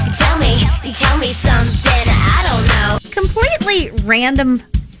me something I don't know. Completely random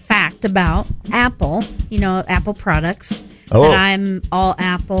fact about Apple, Apple products. Oh. That I'm all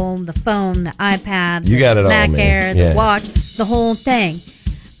Apple, the phone, the iPad, You got it the all, Mac man. Air, Yeah. the watch, the whole thing.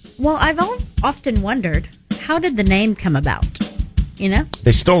 Well, I've often wondered, how did the name come about?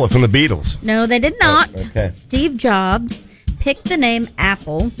 They stole it from the Beatles. No, they did not. Oh, okay. Steve Jobs picked the name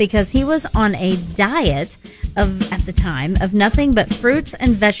Apple because he was on a diet at the time of nothing but fruits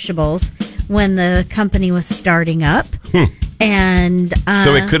and vegetables when the company was starting up. And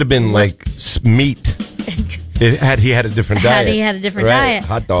So it could have been like meat. Had he had a different diet. He had a different Right. diet.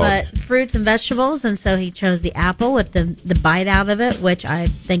 Hot dog. But fruits and vegetables, and so he chose the apple with the bite out of it, which I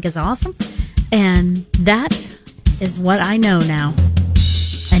think is awesome. And that is what I know now.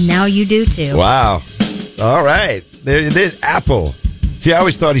 And now you do too. Wow. All right. There it is. Apple. See, I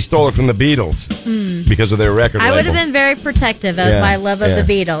always thought he stole it from the Beatles because of their record label. I would have been very protective of my love of the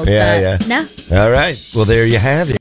Beatles. Yeah, but no. All right. Well, there you have it.